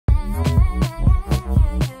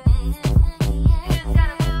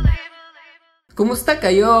Kumusta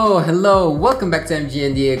kayo? Hello, welcome back to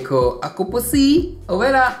MGNDA ko. Ako po si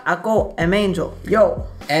Overa. Ako am Angel. Yo.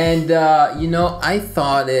 And you know, I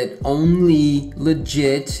thought it only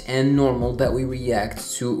legit and normal that we react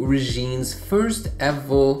to Regine's first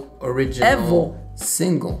ever original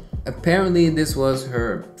single. Apparently this was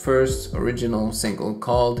her first original single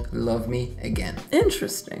called Love Me Again.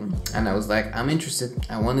 Interesting. And I was like, I'm interested.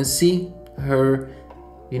 I want to see her,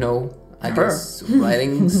 you know, I guess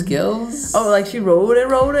writing skills. Oh, like she wrote it.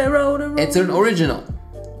 It's an original.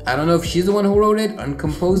 I don't know if she's the one who wrote it and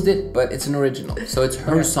composed it, but it's an original. So it's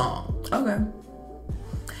her song. Okay.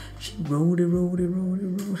 She wrote it.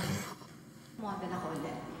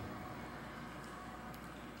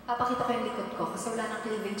 Papakita ko yung likod ko kasi wala nang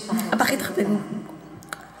cleavage sa akin. Papakita ko din.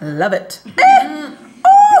 Love it.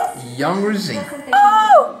 Young Regine.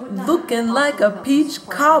 Oh, looking like a peach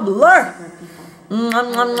cobbler.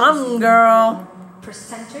 Girl.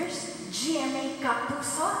 Presenters, GMA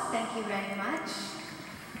Kapuso, thank you very much.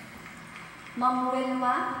 Mom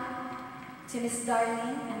Wilma, to Miss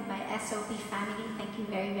Darling and my SOP family, thank you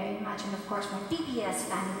very, very much. And of course, my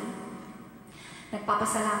PPS family.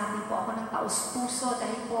 Nagpapasalamat din po ako ng taus-puso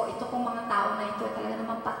dahil po ito pong mga tao na ito ay talaga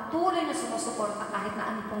naman patuloy na sumusuporta kahit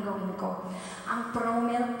na ano pong gawin ko. Ang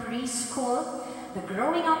Pro-Milk Preschool, the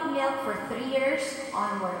Growing Up Milk for 3 years,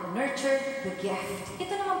 Onward Nurture, the Gift.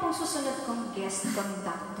 Ito naman pong susunod kong guest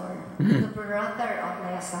conductor, the brother of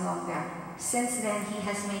Lea Salonga. Since then, he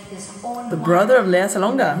has made his own The brother of Lea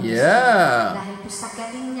Salonga. Yeah. Dahil po sa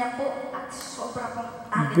galing niya po at sobra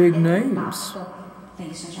pong talent. Big names.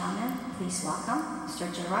 Ladies and gentlemen, please welcome Mr.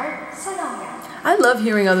 Gerard Salonga. I love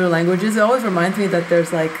hearing other languages. It always reminds me that there's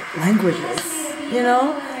like languages, you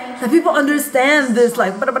know? That people understand this,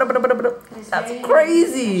 like, that's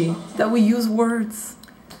crazy that we use words.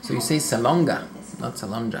 So you say Salonga, not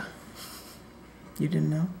Salonga. You didn't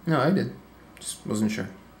know? No, I did. Just wasn't sure.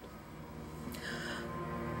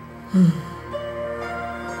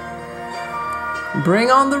 Bring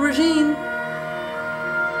on the Regine.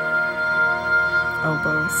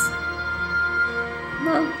 Elbows.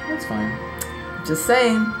 No, that's fine. Just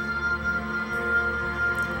saying.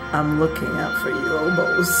 I'm looking out for you,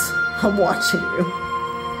 elbows. I'm watching you.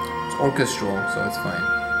 It's orchestral, so it's fine.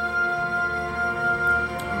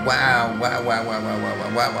 Wow.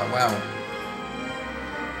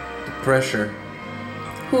 The pressure.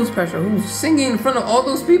 Whose pressure? Who's Singing in front of all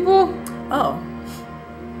those people? Oh.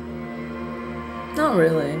 Not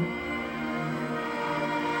really.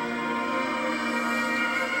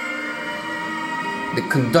 The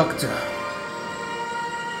conductor.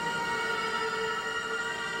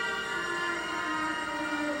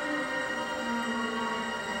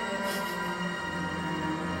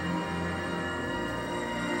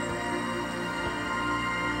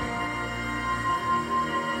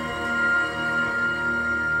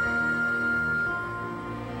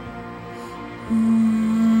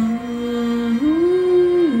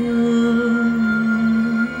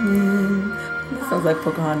 That sounds like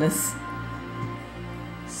Pocahontas.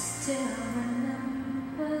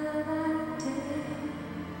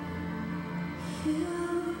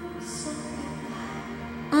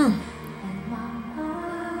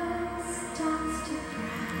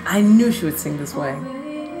 I knew she would sing this way.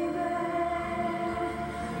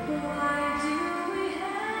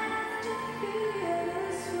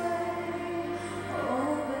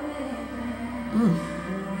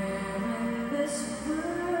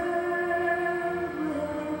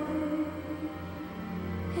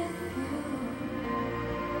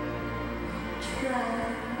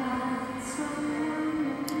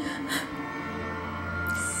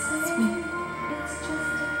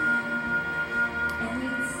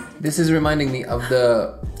 This is reminding me of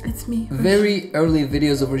the very early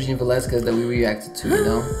videos of Regine Velasquez that we reacted to, you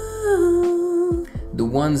know? The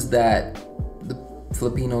ones that the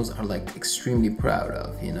Filipinos are like extremely proud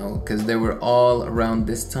of, you know? Because they were all around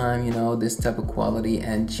this time, you know, this type of quality,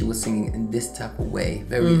 and she was singing in this type of way.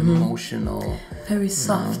 Very emotional. Very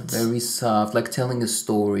soft. Very soft, like telling a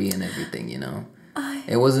story and everything, you know?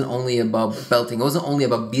 It wasn't only about belting, it wasn't only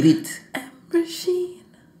about birit. Regine.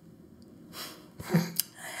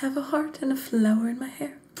 I have a heart and a flower in my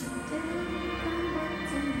hair.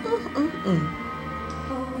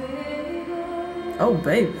 Oh,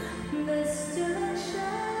 baby.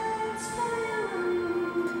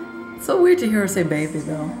 It's so weird to hear her say baby,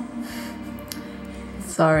 though.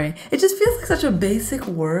 Sorry. It just feels like such a basic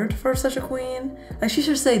word for such a queen. Like, she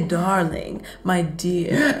should say darling, my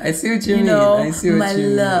dear. I see what you mean. Know, I see what my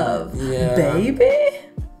you love. mean. Yeah. Baby?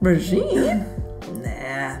 Regine?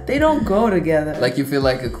 Nah. They don't go together. Like you feel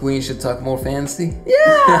like a queen should talk more fancy?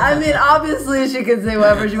 Yeah, I mean, obviously she can say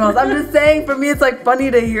whatever she wants. I'm just saying, for me, it's like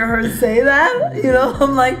funny to hear her say that. You know,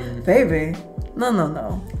 I'm like, baby,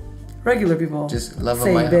 no. Regular people just love say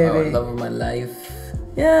of my baby. Love of my life.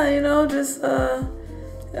 Yeah, you know, just I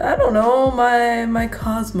don't know, my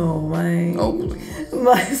Cosmo, my please.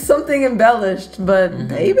 my something embellished, but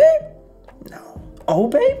baby, no. Oh,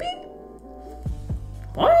 baby,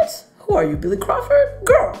 what? Who are you, Billy Crawford?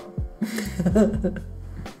 Girl. It's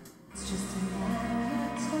just a matter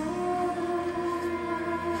of time.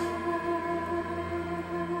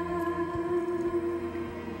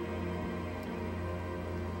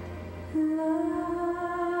 Love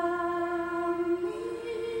me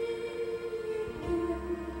again.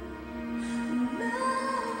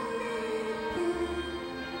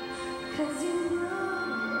 'Cause you know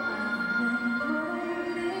I've been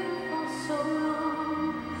waiting for so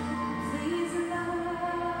long. Please love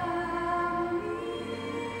me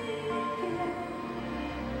again.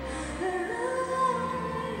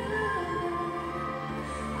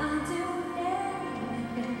 I'll do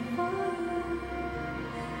anything for you.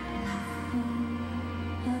 Love me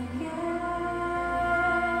again.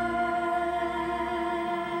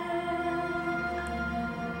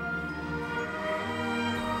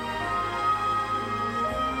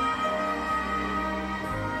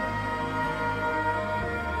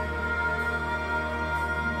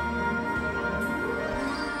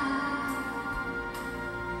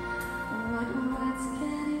 What words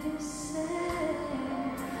can you say?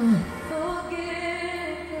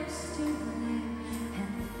 Forgive your stealing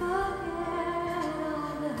and forget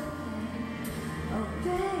all the pain. Oh,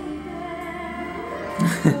 baby,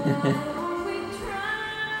 oh, we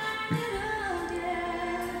tried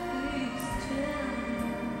again. Please tell me,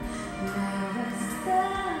 now is the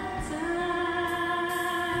time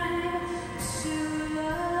to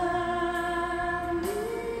love me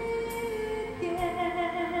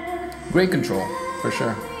again. Great control, for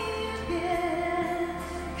sure.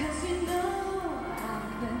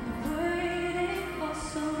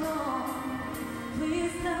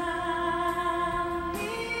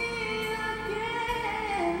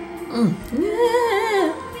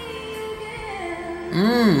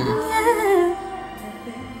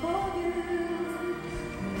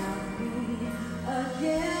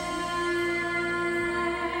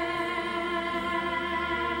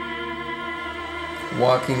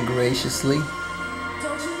 Walking graciously.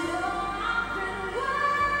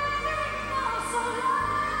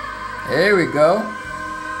 There we go.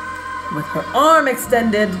 With her arm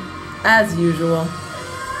extended, as usual.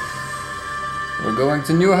 We're going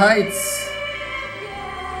to new heights.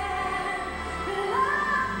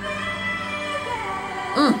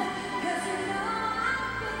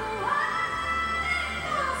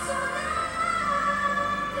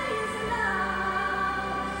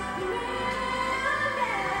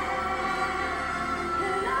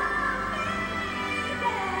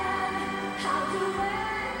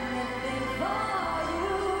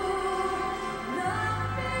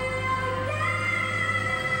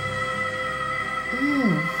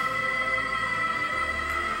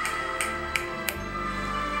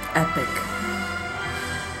 Epic.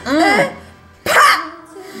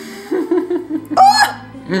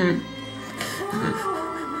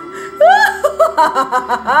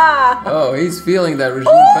 Oh, he's feeling that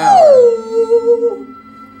Regine power.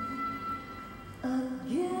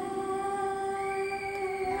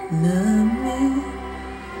 Love me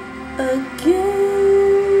again.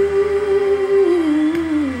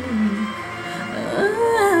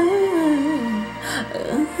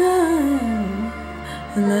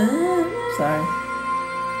 Sorry.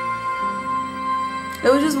 It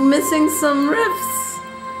was just missing some riffs.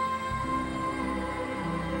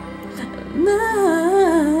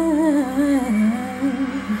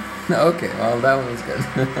 Okay, well, that one was good.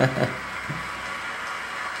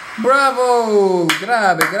 Bravo!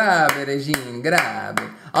 Grave, Regine, grave.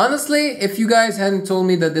 Honestly, if you guys hadn't told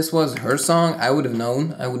me that this was her song, I would have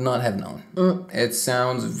known. I would not have known. It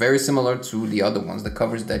sounds very similar to the other ones, the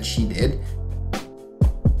covers that she did.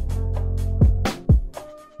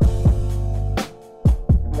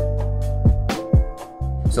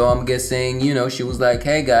 So I'm guessing, you know, she was like,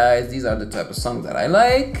 hey guys, these are the type of songs that I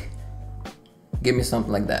like. Give me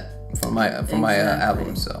something like that for my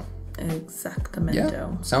album. So Exactamento. yeah,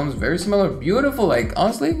 sounds very similar. Beautiful. Like,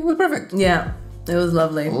 honestly, it was perfect. Yeah, it was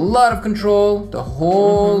lovely. A lot of control the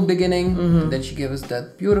whole beginning. And then she gave us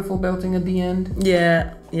that beautiful belting at the end.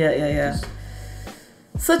 Yeah.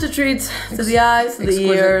 Such a treat to the eyes, to the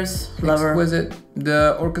ears. Love her. Exquisite.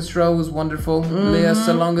 The orchestra was wonderful. Lea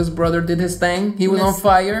Salonga's brother did his thing. He was on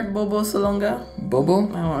fire. Bobo Salonga. Bobo?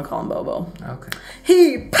 I don't want to call him Bobo. Okay.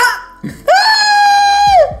 He pop!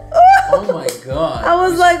 Oh my god. I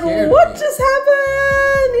was like, what just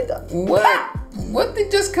happened? What? What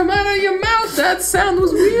did just come out of your mouth? That sound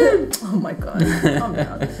was weird. Oh my god. Calm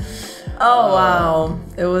down. Oh wow.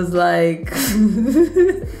 It was like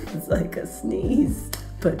it's like a sneeze,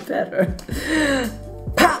 but better.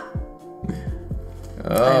 Pop!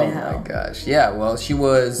 Oh my gosh. Yeah, well, she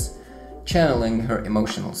was channeling her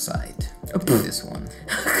emotional side with this one.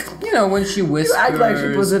 You know, when she whispers. You act like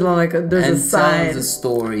she puts it on like there's a side. Tells a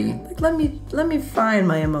story. Like let me find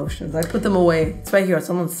my emotions. I put them away. It's right here. It's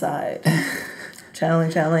on the side.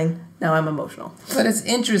 channeling. Now I'm emotional. But it's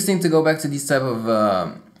interesting to go back to these type of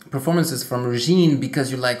performances from Regine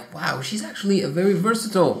because you're like, wow, she's actually a very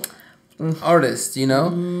versatile artist, you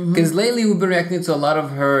know? Because lately we've been reacting to a lot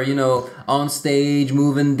of her, you know, on stage,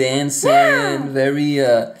 moving, dancing, very,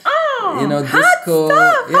 you know, disco.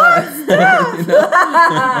 Hot stuff. You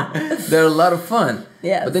know? They're a lot of fun.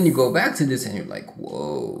 Yeah. But then you go back to this and you're like,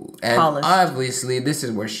 whoa. And obviously this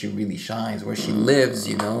is where she really shines, where she lives,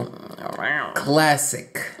 you know?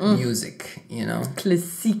 Classic music, you know?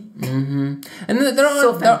 Classic. And there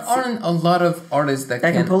aren't a lot of artists that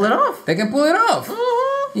can pull it off. They can pull it off.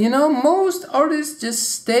 You know, most artists just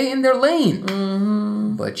stay in their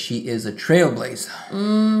lane. But she is a trailblazer.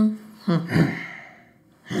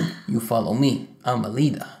 You follow me. I'm a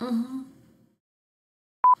leader.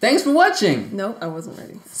 Thanks for watching. Nope, I wasn't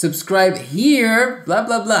ready. Subscribe here. Blah,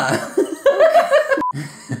 blah, blah.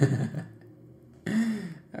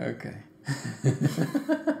 Okay.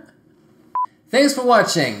 Thanks for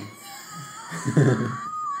watching.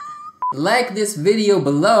 Like this video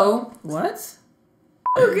below. What?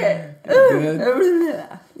 Okay. Good.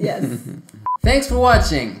 Yes. Thanks for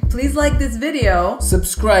watching. Please like this video.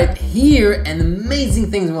 Subscribe here and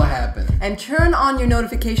amazing things will happen. And turn on your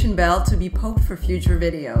notification bell to be poked for future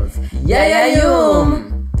videos.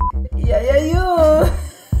 Yeah-yeah-yoom! Yeah-yeah-yoom!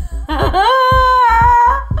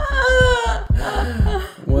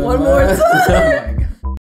 One more time! Oh my God.